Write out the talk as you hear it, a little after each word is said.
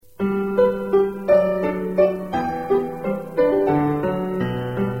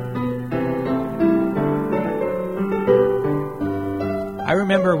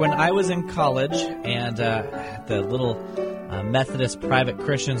was in college and the little Methodist private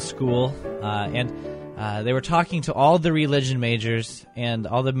Christian school, and they were talking to all the religion majors and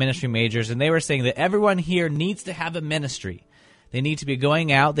all the ministry majors, and they were saying that everyone here needs to have a ministry. They need to be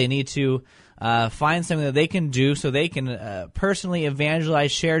going out. They need to find something that they can do so they can personally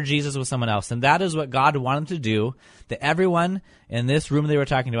evangelize, share Jesus with someone else. And that is what God wanted to do, that everyone in this room they were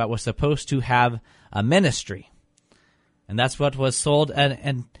talking about was supposed to have a ministry. And that's what was sold.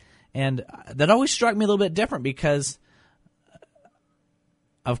 And that always struck me a little bit different because,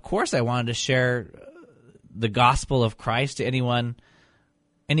 of course, I wanted to share the gospel of Christ to anyone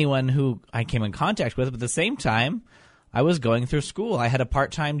who I came in contact with. But at the same time, I was going through school. I had a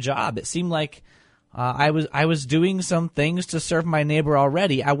part-time job. It seemed like I was doing some things to serve my neighbor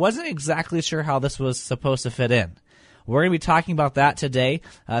already. I wasn't exactly sure how this was supposed to fit in. We're going to be talking about that today.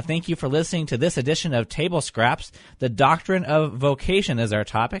 Thank you for listening to this edition of Table Scraps. The doctrine of vocation is our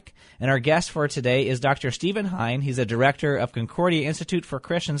topic, and our guest for today is Dr. Stephen Hein. He's a director of Concordia Institute for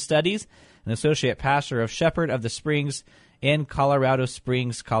Christian Studies, an associate pastor of Shepherd of the Springs in Colorado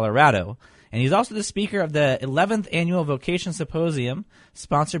Springs, Colorado. And he's also the speaker of the 11th Annual Vocation Symposium,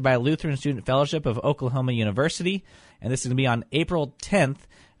 sponsored by Lutheran Student Fellowship of Oklahoma University. And this is going to be on April 10th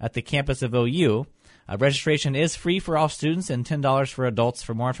at the campus of OU. Registration is free for all students and $10 for adults.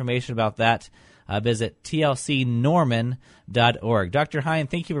 For more information about that, visit tlcnorman.org. Dr. Hein,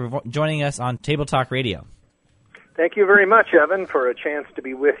 thank you for joining us on Table Talk Radio. Thank you very much, Evan, for a chance to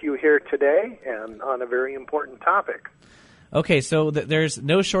be with you here today and on a very important topic. Okay, so there's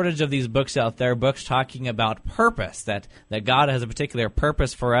no shortage of these books out there, books talking about purpose, that God has a particular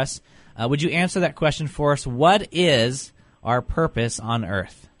purpose for us. Would you answer that question for us? What is our purpose on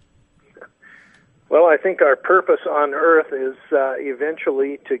earth? Well, I think our purpose on earth is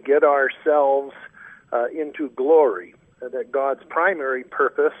eventually to get ourselves into glory, that God's primary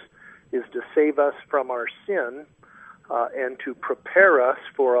purpose is to save us from our sin and to prepare us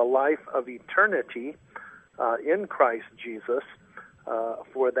for a life of eternity in Christ Jesus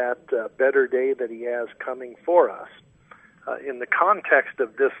for that better day that he has coming for us. In the context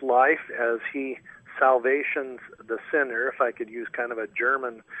of this life, as he salvations the sinner, if I could use kind of a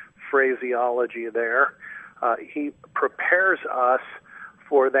German phraseology there, he prepares us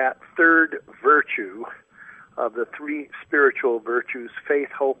for that third virtue of the three spiritual virtues, faith,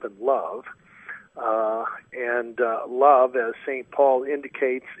 hope, and love. Love, as St. Paul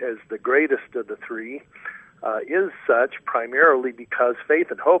indicates, as the greatest of the three, is such primarily because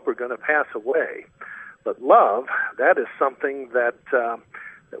faith and hope are going to pass away. But love, that is something that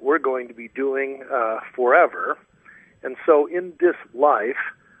we're going to be doing forever. And so in this life,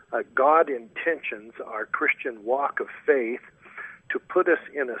 God intentions our Christian walk of faith to put us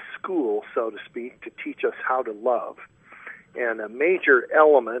in a school, so to speak, to teach us how to love. And a major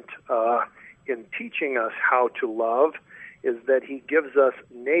element in teaching us how to love is that he gives us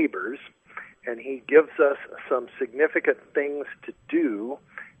neighbors, and he gives us some significant things to do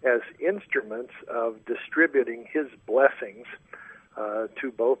as instruments of distributing his blessings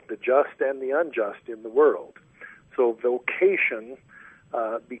to both the just and the unjust in the world. So vocation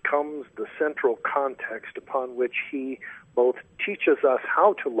becomes the central context upon which he both teaches us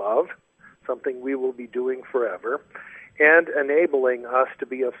how to love, something we will be doing forever, and enabling us to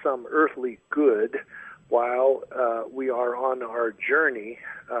be of some earthly good while we are on our journey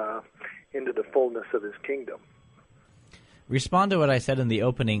into the fullness of his kingdom. Respond to what I said in the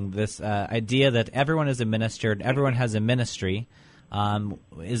opening, this idea that everyone is a minister and everyone has a ministry.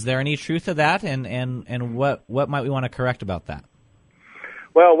 Is there any truth to that, and what might we want to correct about that?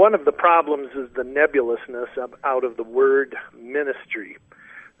 Well, one of the problems is the nebulousness out of the word ministry.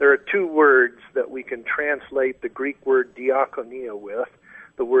 There are two words that we can translate the Greek word diakonia with,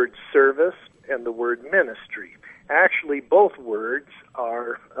 the word service and the word ministry. Actually, both words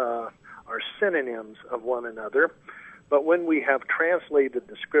are synonyms of one another, but when we have translated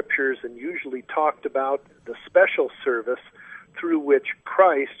the Scriptures and usually talked about the special service through which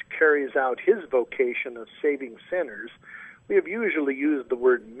Christ carries out his vocation of saving sinners, we have usually used the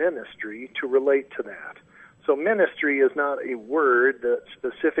word ministry to relate to that. So ministry is not a word that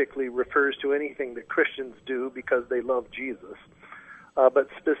specifically refers to anything that Christians do because they love Jesus, but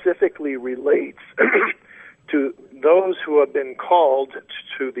specifically relates to those who have been called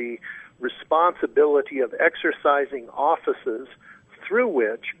to the responsibility of exercising offices through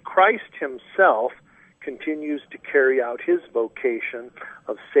which Christ himself continues to carry out his vocation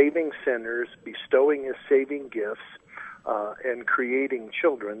of saving sinners, bestowing his saving gifts, and creating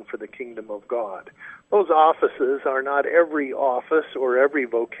children for the kingdom of God. Those offices are not every office or every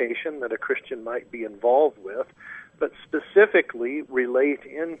vocation that a Christian might be involved with. but specifically relate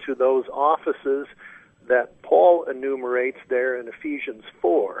into those offices that Paul enumerates there in Ephesians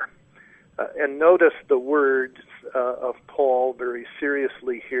 4. And notice the words of Paul very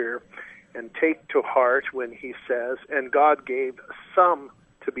seriously here, and take to heart when he says, and God gave some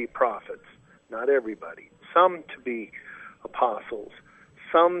to be prophets, not everybody, some to be apostles,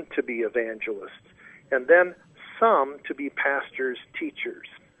 some to be evangelists, and then some to be pastors, teachers.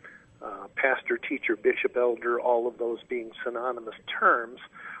 Pastor, teacher, bishop, elder, all of those being synonymous terms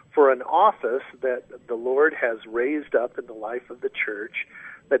for an office that the Lord has raised up in the life of the church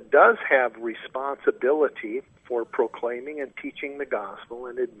that does have responsibility for proclaiming and teaching the gospel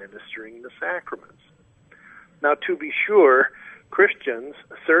and administering the sacraments. Now, to be sure, Christians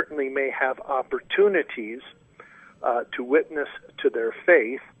certainly may have opportunities to witness to their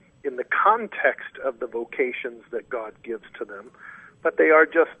faith in the context of the vocations that God gives to them, but they are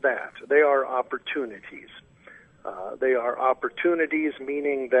just that. They are opportunities. They are opportunities,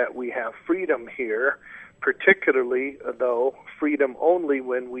 meaning that we have freedom here, particularly, though, freedom only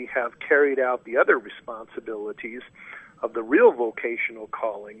when we have carried out the other responsibilities of the real vocational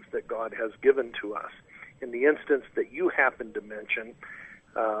callings that God has given to us. In the instance that you happen to mention,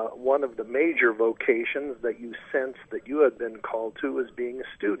 one of the major vocations that you sense that you have been called to is being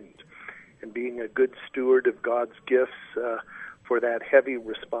a student and being a good steward of God's gifts for that heavy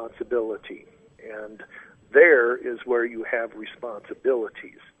responsibility. And there is where you have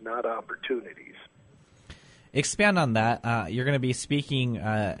responsibilities, not opportunities. Expand on that. You're going to be speaking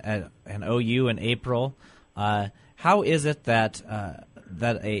at an OU in April. How is it that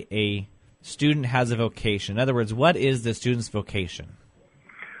a student has a vocation? In other words, what is the student's vocation?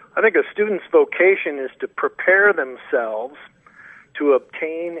 I think a student's vocation is to prepare themselves to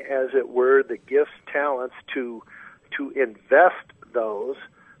obtain, as it were, the gifts, talents, to invest those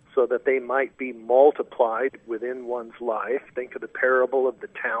so that they might be multiplied within one's life. Think of the parable of the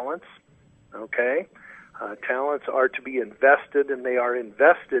talents, okay? Talents are to be invested, and they are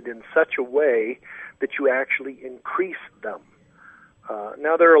invested in such a way that you actually increase them.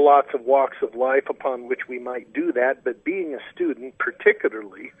 Now, there are lots of walks of life upon which we might do that, but being a student,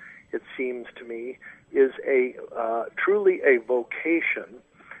 particularly, it seems to me, is truly a vocation.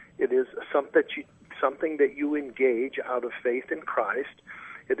 It is something that you engage out of faith in Christ.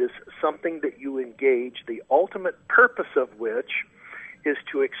 It is something that you engage, the ultimate purpose of which is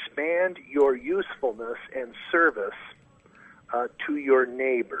to expand your usefulness and service to your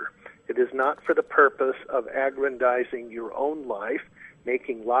neighbor. It is not for the purpose of aggrandizing your own life,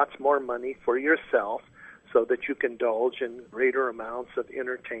 making lots more money for yourself so that you can indulge in greater amounts of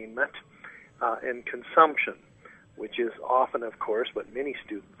entertainment and consumption, which is often, of course, what many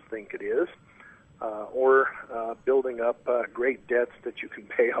students think it is, or building up great debts that you can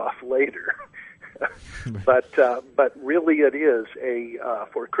pay off later. But really it is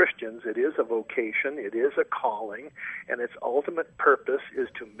for Christians, it is a vocation, it is a calling, and its ultimate purpose is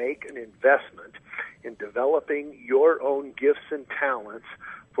to make an investment in developing your own gifts and talents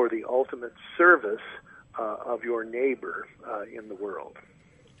for the ultimate service of your neighbor in the world.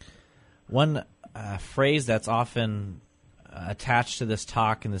 One phrase that's often attached to this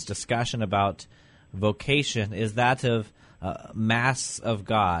talk and this discussion about vocation is that of Mass of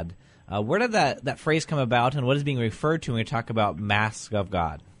God. Where did that phrase come about, and what is being referred to when we talk about Mass of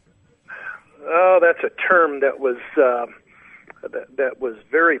God? Oh, that's a term that was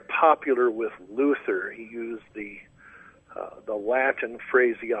very popular with Luther. He used the Latin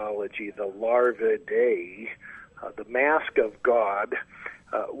phraseology, the Larva Dei, the mask of God.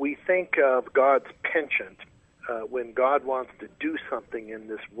 We think of God's penchant when God wants to do something in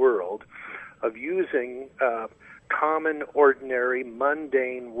this world, of using common, ordinary,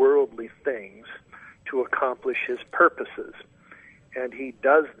 mundane, worldly things to accomplish his purposes. And he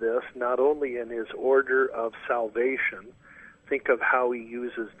does this not only in his order of salvation. Think of how he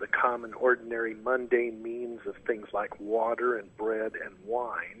uses the common, ordinary, mundane means of things like water and bread and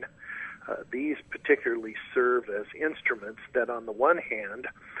wine. These particularly serve as instruments that, on the one hand,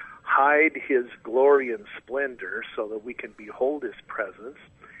 hide his glory and splendor so that we can behold his presence,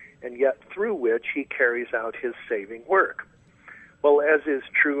 and yet through which he carries out his saving work. Well, as is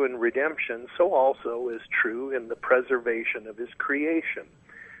true in redemption, so also is true in the preservation of his creation.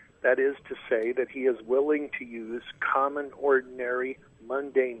 That is to say that he is willing to use common, ordinary,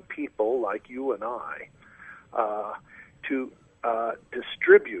 mundane people like you and I to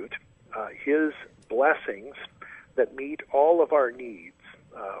distribute his blessings that meet all of our needs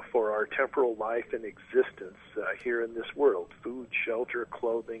for our temporal life and existence here in this world: food, shelter,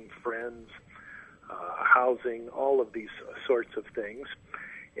 clothing, friends, housing, all of these sorts of things.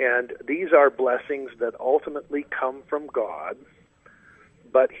 And these are blessings that ultimately come from God,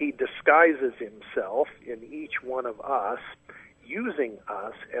 but he disguises himself in each one of us, using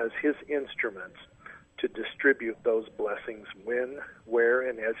us as his instruments to distribute those blessings when, where,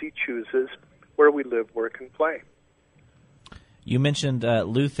 and as he chooses, where we live, work, and play. You mentioned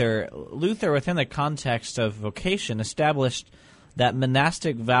Luther. Luther, within the context of vocation, established that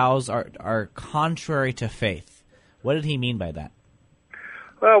monastic vows are contrary to faith. What did he mean by that?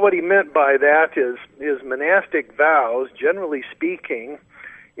 Well, what he meant by that is monastic vows, generally speaking,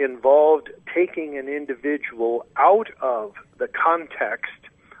 involved taking an individual out of the context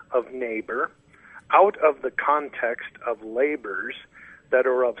of neighbor, out of the context of labors that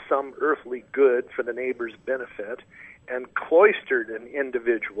are of some earthly good for the neighbor's benefit, and cloistered an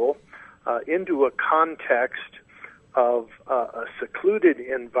individual into a context of a secluded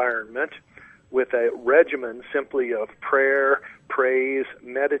environment with a regimen simply of prayer, praise,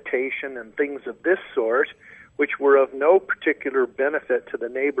 meditation, and things of this sort, which were of no particular benefit to the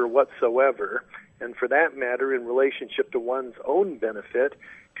neighbor whatsoever, and for that matter, in relationship to one's own benefit,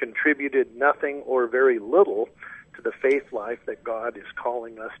 contributed nothing or very little to the faith life that God is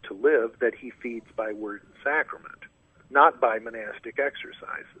calling us to live, that he feeds by word and sacrament, not by monastic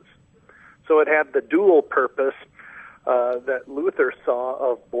exercises. So it had the dual purpose that Luther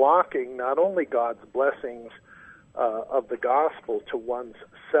saw of blocking not only God's blessings of the gospel to one's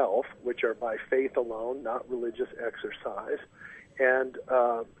self, which are by faith alone, not religious exercise, and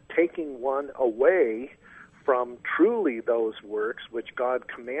taking one away from truly those works which God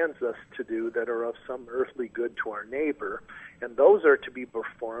commands us to do that are of some earthly good to our neighbor, and those are to be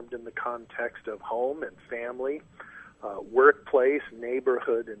performed in the context of home and family, workplace,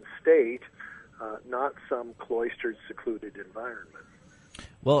 neighborhood, and state, not some cloistered, secluded environment.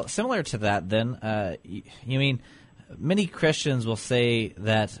 Well, similar to that, then, you mean many Christians will say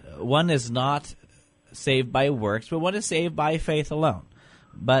that one is not saved by works, but one is saved by faith alone.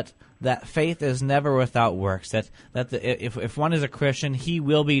 But that faith is never without works. If one is a Christian, he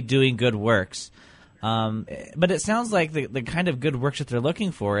will be doing good works. But it sounds like the kind of good works that they're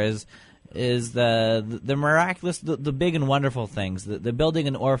looking for is the miraculous, the big and wonderful things, the building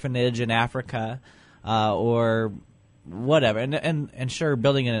an orphanage in Africa, or whatever. And sure,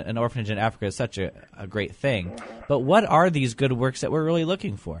 building an orphanage in Africa is such a great thing. But what are these good works that we're really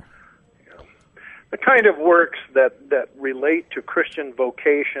looking for? The kind of works that relate to Christian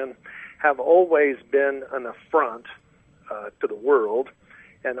vocation have always been an affront to the world,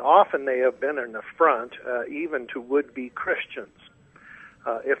 and often they have been an affront even to would-be Christians.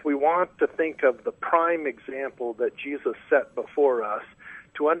 If we want to think of the prime example that Jesus set before us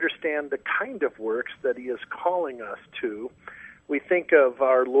to understand the kind of works that he is calling us to, we think of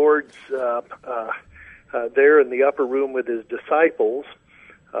our Lord's there in the upper room with his disciples,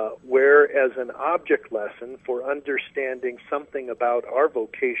 where as an object lesson for understanding something about our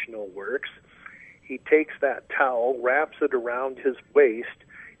vocational works, he takes that towel, wraps it around his waist,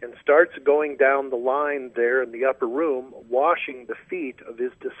 and starts going down the line there in the upper room, washing the feet of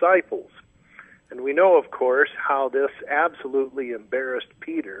his disciples. And we know, of course, how this absolutely embarrassed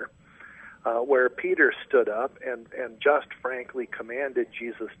Peter, where Peter stood up and just frankly commanded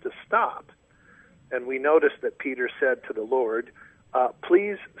Jesus to stop. And we notice that Peter said to the Lord,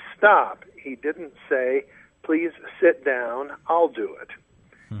 please stop. He didn't say, please sit down, I'll do it.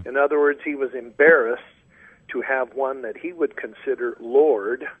 In other words, he was embarrassed to have one that he would consider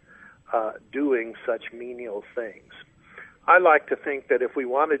Lord doing such menial things. I like to think that if we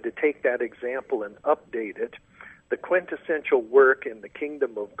wanted to take that example and update it, the quintessential work in the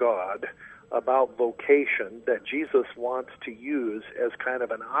kingdom of God about vocation that Jesus wants to use as kind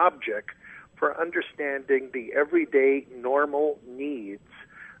of an object for understanding the everyday normal needs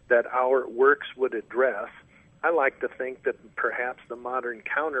that our works would address, I like to think that perhaps the modern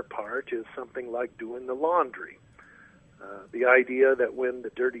counterpart is something like doing the laundry. The idea that when the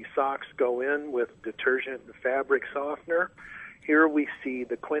dirty socks go in with detergent and fabric softener, here we see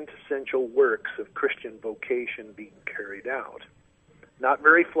the quintessential works of Christian vocation being carried out. Not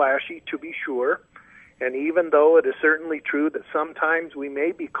very flashy, to be sure, and even though it is certainly true that sometimes we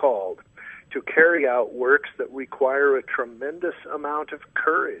may be called to carry out works that require a tremendous amount of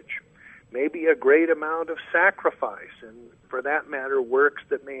courage, maybe a great amount of sacrifice, and for that matter, works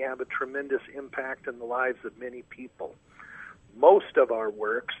that may have a tremendous impact in the lives of many people. Most of our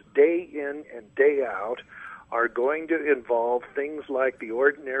works, day in and day out, are going to involve things like the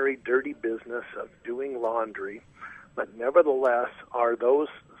ordinary dirty business of doing laundry, but nevertheless are those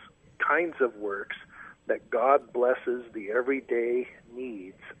kinds of works that God blesses the everyday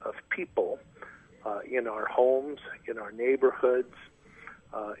needs of people in our homes, in our neighborhoods,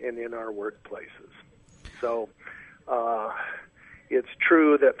 and in our workplaces. So it's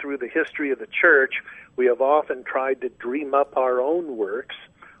true that through the history of the church, we have often tried to dream up our own works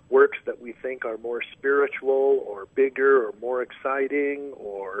that we think are more spiritual or bigger or more exciting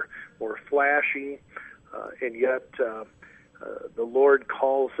or more flashy, and yet the Lord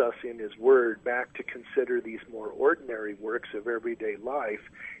calls us in His Word back to consider these more ordinary works of everyday life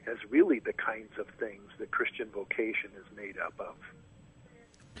as really the kinds of things that Christian vocation is made up of.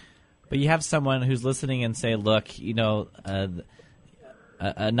 But you have someone who's listening and say, look,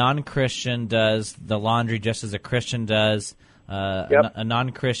 a non-Christian does the laundry just as a Christian does. A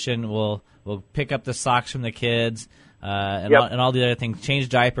non-Christian will pick up the socks from the kids and all the other things, change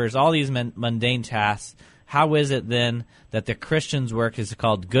diapers, all these mundane tasks. How is it then that the Christian's work is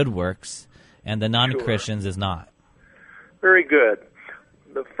called good works and the non-Christian's is not? Very good.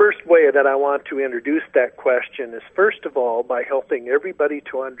 The first way that I want to introduce that question is, first of all, by helping everybody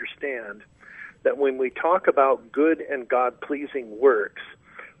to understand that when we talk about good and God-pleasing works,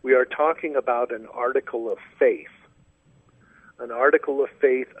 we are talking about an article of faith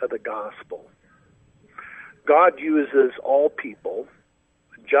of the gospel. God uses all people,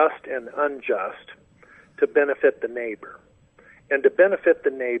 just and unjust, to benefit the neighbor, and to benefit the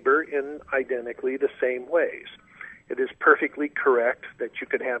neighbor in identically the same ways. It is perfectly correct that you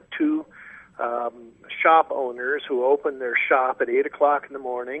could have two shop owners who open their shop at 8 o'clock in the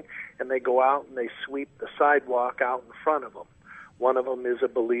morning, and they go out and they sweep the sidewalk out in front of them. One of them is a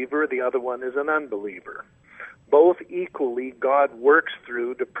believer, the other one is an unbeliever. Both equally, God works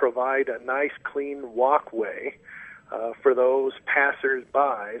through to provide a nice, clean walkway for those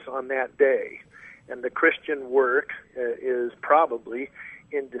passers-by on that day. And the Christian work is probably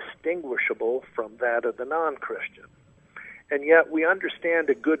indistinguishable from that of the non-Christian. And yet we understand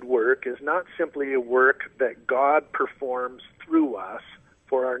a good work is not simply a work that God performs through us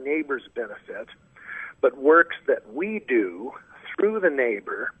for our neighbor's benefit, but works that we do through the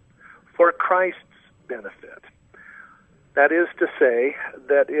neighbor for Christ's benefit. That is to say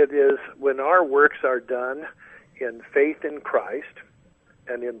that it is when our works are done in faith in Christ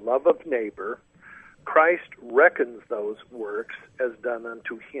and in love of neighbor, Christ reckons those works as done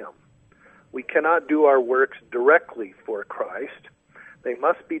unto Him. We cannot do our works directly for Christ. They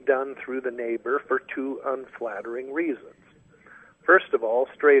must be done through the neighbor for two unflattering reasons. First of all,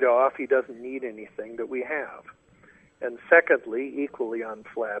 straight off, He doesn't need anything that we have. And secondly, equally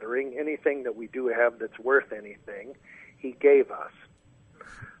unflattering, anything that we do have that's worth anything, He gave us.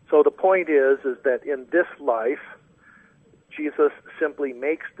 So the point is that in this life, Jesus simply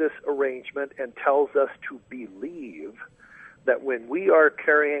makes this arrangement and tells us to believe that when we are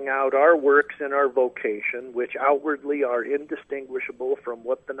carrying out our works in our vocation, which outwardly are indistinguishable from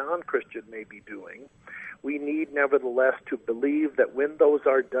what the non-Christian may be doing, we need nevertheless to believe that when those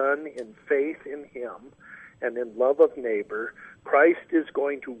are done in faith in Him and in love of neighbor, Christ is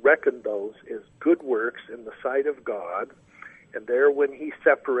going to reckon those as good works in the sight of God, and there when He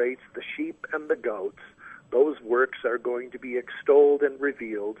separates the sheep and the goats, those works are going to be extolled and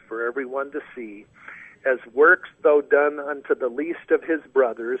revealed for everyone to see, as works, though done unto the least of His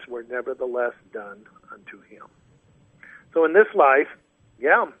brothers, were nevertheless done unto Him. So in this life,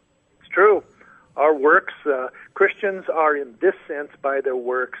 it's true. Our works, Christians are in this sense by their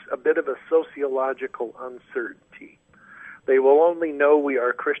works a bit of a sociological uncertainty. They will only know we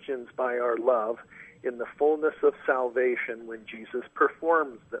are Christians by our love in the fullness of salvation when Jesus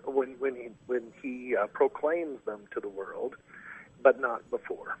performs when he proclaims them to the world, but not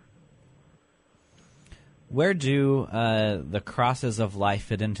before. Where do the crosses of life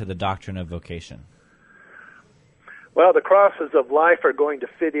fit into the doctrine of vocation? Well, the crosses of life are going to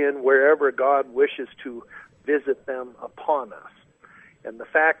fit in wherever God wishes to visit them upon us. And the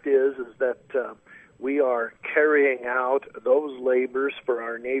fact is that we are carrying out those labors for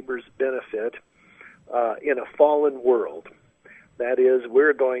our neighbor's benefit in a fallen world. That is,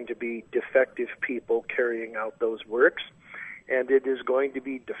 we're going to be defective people carrying out those works, and it is going to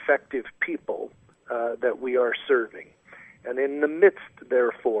be defective people that we are serving. And in the midst,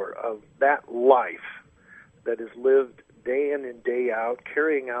 therefore, of that life that is lived day in and day out,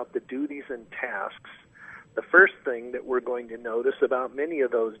 carrying out the duties and tasks, the first thing that we're going to notice about many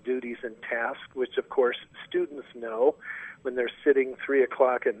of those duties and tasks, which of course students know when they're sitting 3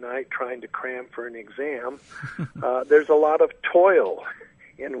 o'clock at night trying to cram for an exam, there's a lot of toil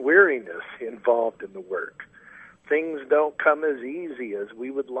and weariness involved in the work. Things don't come as easy as we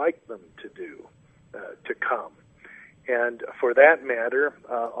would like them to do, to come. And for that matter,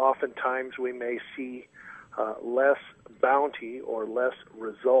 oftentimes we may see less bounty or less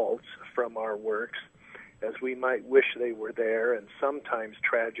results from our works as we might wish they were there, and sometimes,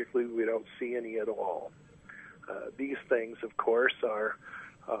 tragically, we don't see any at all. These things, of course, are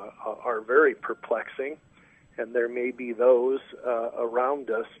very perplexing, and there may be those around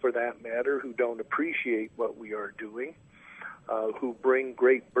us, for that matter, who don't appreciate what we are doing, who bring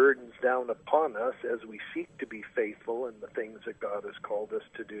great burdens down upon us as we seek to be faithful in the things that God has called us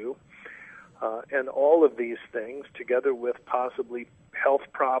to do. And all of these things, together with possibly health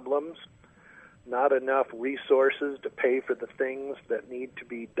problems, not enough resources to pay for the things that need to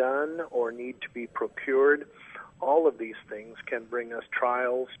be done or need to be procured, all of these things can bring us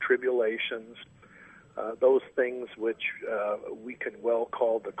trials, tribulations, those things which we can well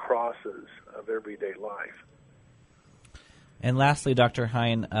call the crosses of everyday life. And lastly, Dr.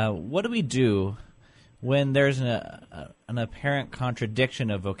 Hein, what do we do when there's an apparent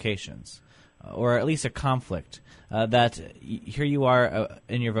contradiction of vocations, or at least a conflict, that here you are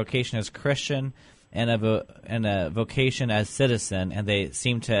in your vocation as Christian and a vocation as citizen, and they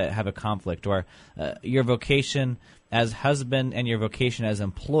seem to have a conflict, or your vocation as husband and your vocation as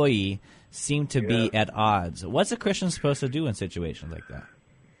employee seem to be at odds? What's a Christian supposed to do in situations like that?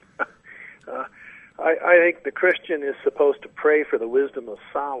 I think the Christian is supposed to pray for the wisdom of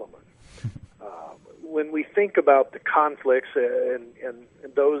Solomon. When we think about the conflicts and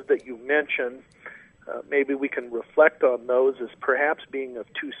those that you mentioned, maybe we can reflect on those as perhaps being of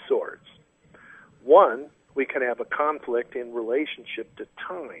two sorts. One, we can have a conflict in relationship to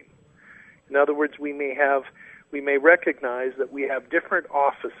time. In other words, we may recognize that we have different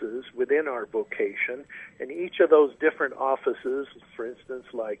offices within our vocation, and each of those different offices, for instance,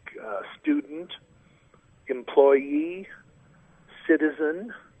 like student, employee,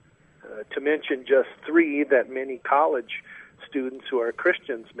 citizen, to mention just three that many college students who are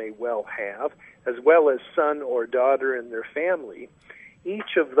Christians may well have, as well as son or daughter in their family,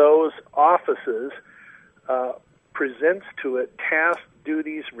 each of those offices presents to it tasks,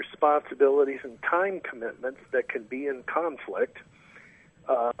 duties, responsibilities, and time commitments that can be in conflict.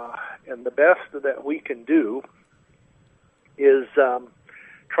 And the best that we can do is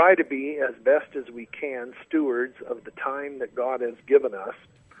try to be, as best as we can, stewards of the time that God has given us,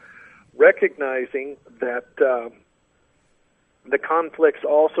 recognizing that the conflicts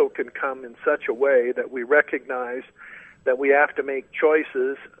also can come in such a way that we recognize that we have to make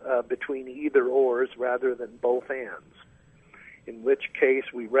choices between either ors rather than both ands, in which case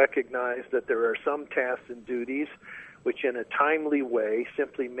we recognize that there are some tasks and duties which in a timely way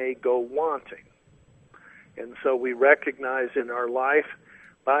simply may go wanting. And so we recognize in our life,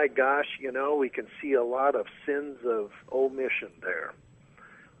 by gosh, we can see a lot of sins of omission there.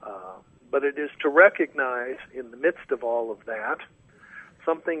 But it is to recognize in the midst of all of that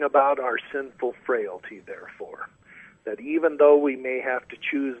something about our sinful frailty, therefore, that even though we may have to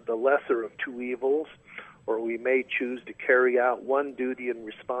choose the lesser of two evils, or we may choose to carry out one duty and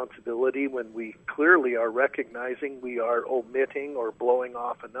responsibility when we clearly are recognizing we are omitting or blowing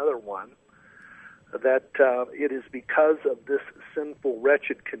off another one, that it is because of this sinful,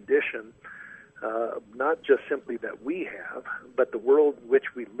 wretched condition, not just simply that we have, but the world in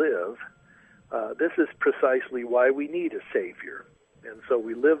which we live. This is precisely why we need a Savior. And so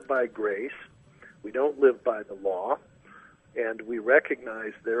we live by grace. We don't live by the law. And we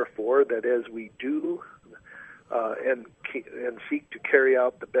recognize, therefore, that as we do and seek to carry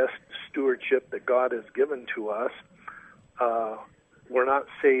out the best stewardship that God has given to us, we're not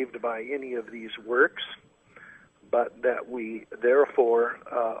saved by any of these works, but that we, therefore,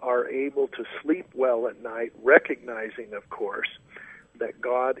 are able to sleep well at night, recognizing, of course, that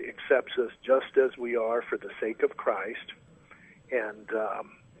God accepts us just as we are for the sake of Christ,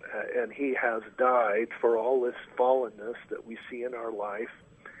 and He has died for all this fallenness that we see in our life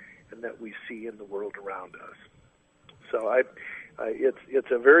and that we see in the world around us. So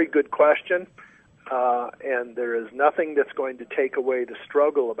it's a very good question, and there is nothing that's going to take away the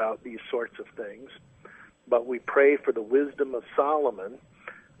struggle about these sorts of things, but we pray for the wisdom of Solomon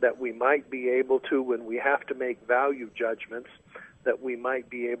that we might be able to, when we have to make value judgments, that we might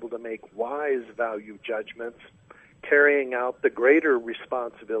be able to make wise value judgments, carrying out the greater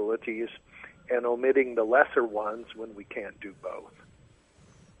responsibilities and omitting the lesser ones when we can't do both.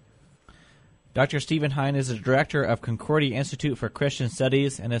 Dr. Stephen Hein is the director of Concordia Institute for Christian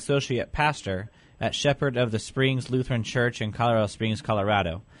Studies and associate pastor at Shepherd of the Springs Lutheran Church in Colorado Springs,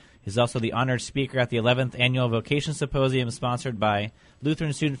 Colorado. He's also the honored speaker at the 11th Annual Vocation Symposium sponsored by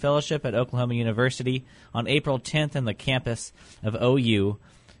Lutheran Student Fellowship at Oklahoma University on April 10th on the campus of OU.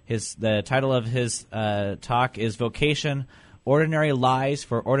 The title of his talk is Vocation, Ordinary Lives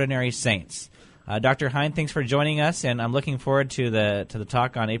for Ordinary Saints. Dr. Hein, thanks for joining us, and I'm looking forward to the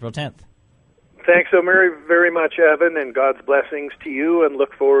talk on April 10th. Thanks so very much, Evan, and God's blessings to you, and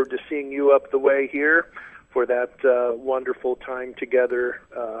look forward to seeing you up the way here for that wonderful time together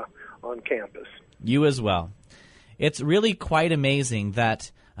on campus. You as well. It's really quite amazing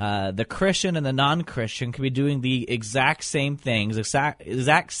that the Christian and the non-Christian can be doing the exact same things,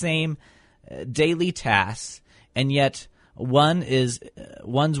 exact same daily tasks, and yet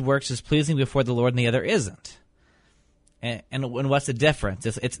one's works is pleasing before the Lord and the other isn't. And what's the difference?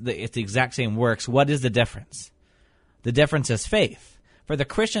 It's the exact same works. What is the difference? The difference is faith. For the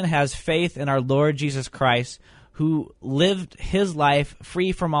Christian has faith in our Lord Jesus Christ, who lived his life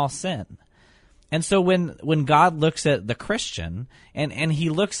free from all sin. And so when God looks at the Christian, and he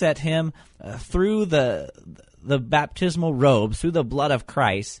looks at him through the baptismal robes, through the blood of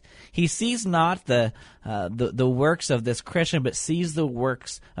Christ, he sees not the works of this Christian, but sees the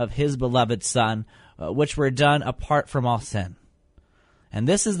works of his beloved Son, which were done apart from all sin. And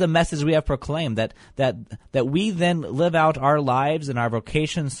this is the message we have proclaimed, that we then live out our lives and our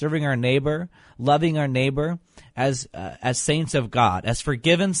vocation, serving our neighbor, loving our neighbor as saints of God, as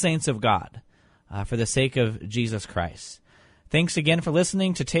forgiven saints of God, for the sake of Jesus Christ. Thanks again for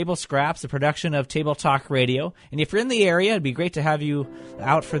listening to Table Scraps, a production of Table Talk Radio. And if you're in the area, it'd be great to have you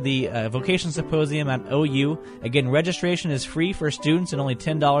out for the Vocation Symposium at OU. Again, registration is free for students and only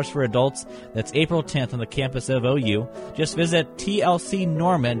 $10 for adults. That's April 10th on the campus of OU. Just visit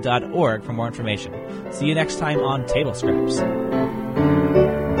tlcnorman.org for more information. See you next time on Table Scraps.